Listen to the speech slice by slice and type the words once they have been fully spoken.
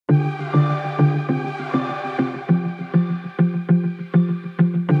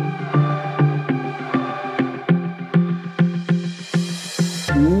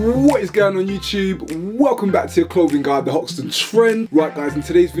is going on YouTube? Welcome back to your clothing guide, TheHoxtonTrend. Right guys, in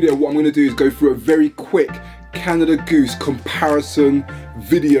today's video what I'm going to do is go through a very quick Canada Goose comparison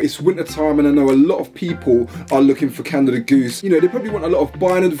video. It's winter time and I know a lot of people are looking for Canada Goose. You know, they probably want a lot of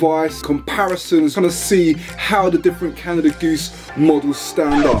buying advice, comparisons, kind of see how the different Canada Goose models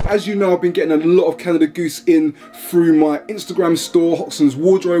stand up. As you know, I've been getting a lot of Canada Goose in through my Instagram store, Hoxton's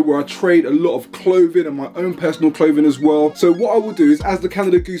Wardrobe, where I trade a lot of clothing and my own personal clothing as well. So what I will do is, as the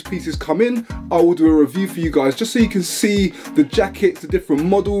Canada Goose pieces come in, I will do a review for you guys just so you can see the jackets, the different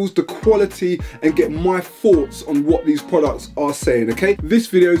models, the quality, and get my thoughts on what these products are saying, okay? This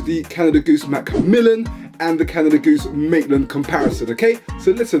video is the Canada Goose Macmillan and the Canada Goose Maitland comparison, okay?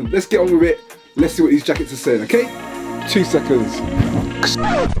 So listen, let's get on with it. Let's see what these jackets are saying, okay? 2 seconds.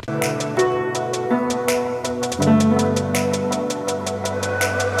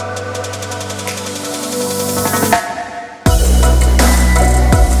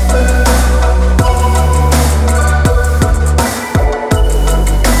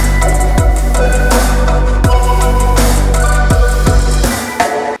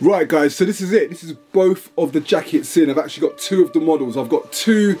 Right guys, so this is it. This is both of the jackets in. I've actually got two of the models. I've got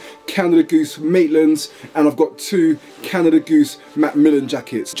two Canada Goose Maitlands and I've got two Canada Goose Macmillan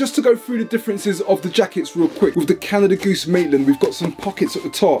jackets. Just to go through the differences of the jackets real quick. With the Canada Goose Maitland, we've got some pockets at the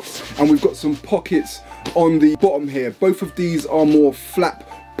top and we've got some pockets on the bottom here. Both of these are more flap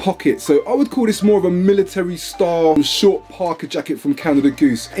pocket, so I would call this more of a military style short Parka jacket from Canada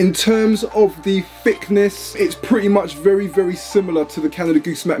Goose. In terms of the thickness, it's pretty much very similar to the Canada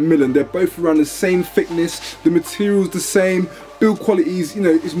Goose Macmillan. They're both around the same thickness, the material's the same, build qualities, you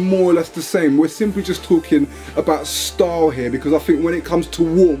know, is more or less the same. We're simply just talking about style here, because I think when it comes to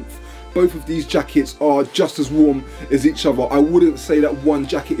warmth, both of these jackets are just as warm as each other. I wouldn't say that one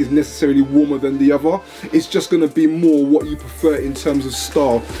jacket is necessarily warmer than the other. It's just going to be more what you prefer in terms of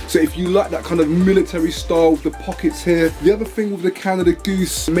style. So if you like that kind of military style with the pockets here. The other thing with the Canada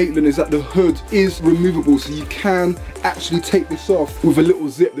Goose Maitland is that the hood is removable, so you can actually take this off with a little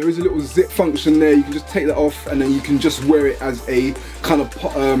zip. There is a little zip function there. You can just take that off and then you can just wear it as a kind of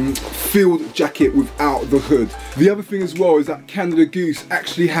field jacket without the hood. The other thing as well is that Canada Goose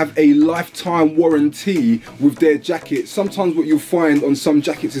actually have a lifetime warranty with their jackets. Sometimes what you'll find on some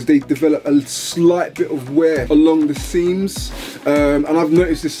jackets is they develop a slight bit of wear along the seams, and I've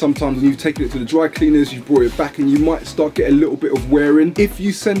noticed this sometimes when you've taken it to the dry cleaners, you've brought it back and you might start getting a little bit of wearing. If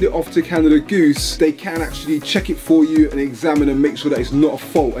you send it off to Canada Goose, they can actually check it for you and examine and make sure that it's not a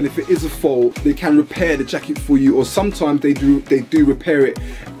fault, and if it is a fault, they can repair the jacket for you, or sometimes they do repair it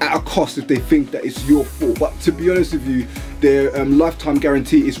at a cost if they think that it's your fault. But to be honest with you, their lifetime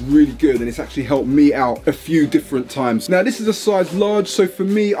guarantee is really good and it's actually helped me out a few different times. Now this is a size large, so for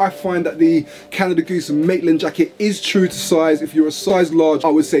me I find that the Canada Goose Maitland jacket is true to size. If you're a size large, I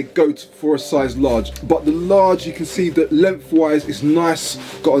would say go for a size large. But the large, you can see that lengthwise it's nice,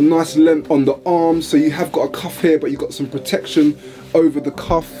 got a nice length on the arms, so you have got a cuff here but you've got some protection over the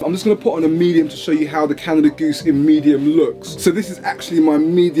cuff. I'm just going to put on a medium to show you how the Canada Goose in medium looks. So this is actually my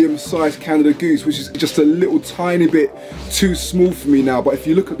medium size Canada Goose, which is just a little tiny bit too small for me now. But if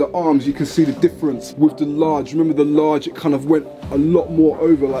you look at the arms, you can see the difference with the large. Remember the large, it kind of went a lot more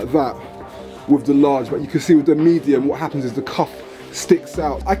over like that with the large, but you can see with the medium what happens is the cuff sticks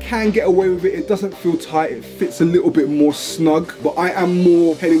out. I can get away with it, it doesn't feel tight, it fits a little bit more snug, but I am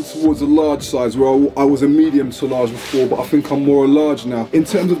more heading towards a large size, where I was a medium to large before, but I think I'm more a large now. In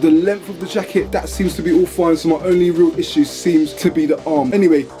terms of the length of the jacket, that seems to be all fine, so my only real issue seems to be the arm.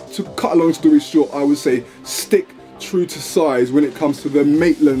 Anyway, to cut a long story short, I would say stick true to size when it comes to the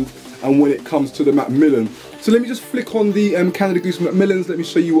Maitland and when it comes to the Macmillan. So let me just flick on the Canada Goose Macmillans, let me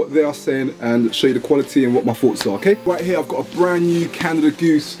show you what they are saying and show you the quality and what my thoughts are, okay? Right here I've got a brand new Canada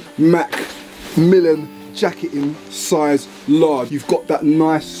Goose Macmillan jacket in size large. You've got that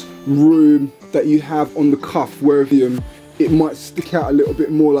nice room that you have on the cuff where it might stick out a little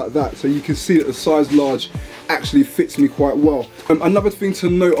bit more like that, so you can see that the size large actually fits me quite well. Another thing to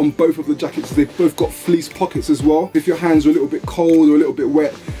note on both of the jackets is they've both got fleece pockets as well. If your hands are a little bit cold or a little bit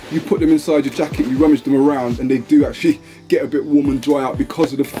wet, you put them inside your jacket, you rummage them around, and they do actually get a bit warm and dry out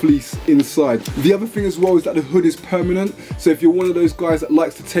because of the fleece inside. The other thing as well is that the hood is permanent, so if you're one of those guys that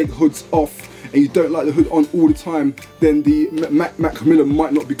likes to take hoods off and you don't like the hood on all the time, then the Macmillan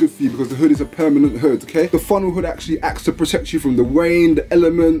might not be good for you, because the hood is a permanent hood, okay? The funnel hood actually acts to protect you from the rain, the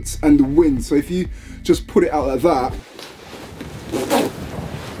elements, and the wind. So if you just put it out like that,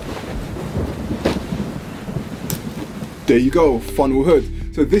 there you go, funnel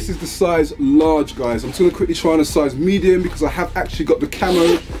hood. So this is the size large, guys. I'm just gonna quickly try on a size medium because I have actually got the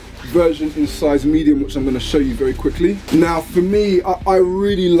camo version in size medium, which I'm going to show you very quickly. Now for me, I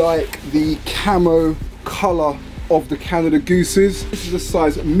really like the camo colour of the Canada Gooses. This is a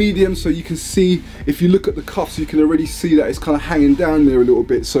size medium, so you can see, if you look at the cuffs, you can already see that it's kind of hanging down there a little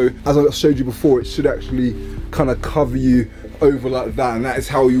bit. So as I showed you before, it should actually kind of cover you over like that, and that is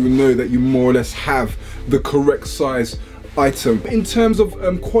how you will know that you more or less have the correct size item. In terms of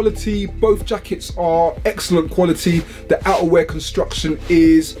quality, both jackets are excellent quality. The outerwear construction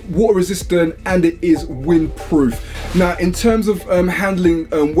is water resistant and it is windproof. Now in terms of handling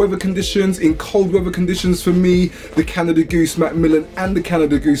weather conditions, in cold weather conditions, for me, the Canada Goose Macmillan and the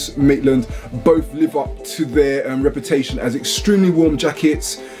Canada Goose Maitland both live up to their reputation as extremely warm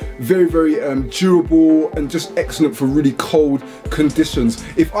jackets, very durable and just excellent for really cold conditions.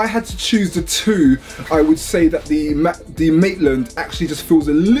 If I had to choose the two, I would say that the Maitland actually just feels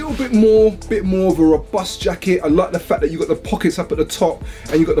a little bit more of a robust jacket. I like the fact that you got the pockets up at the top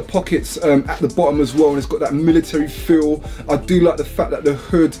and you got the pockets at the bottom as well, and it's got that military feel. I do like the fact that the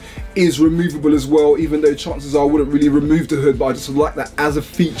hood is removable as well, even though chances are I wouldn't really remove the hood, but I just like that as a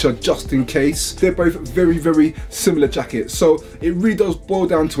feature just in case. They're both very similar jackets, so it really does boil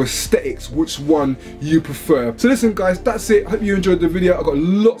down to aesthetics, which one you prefer. So listen guys, that's it. I hope you enjoyed the video. I've got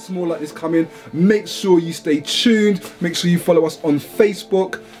lots more like this coming. Make sure you stay tuned. Make sure you follow us on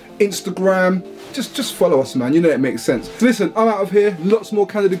Facebook, Instagram. Just follow us, man, you know it makes sense. So listen, I'm out of here. Lots more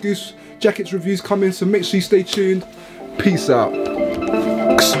Canada Goose jackets reviews coming, so make sure you stay tuned. Peace out.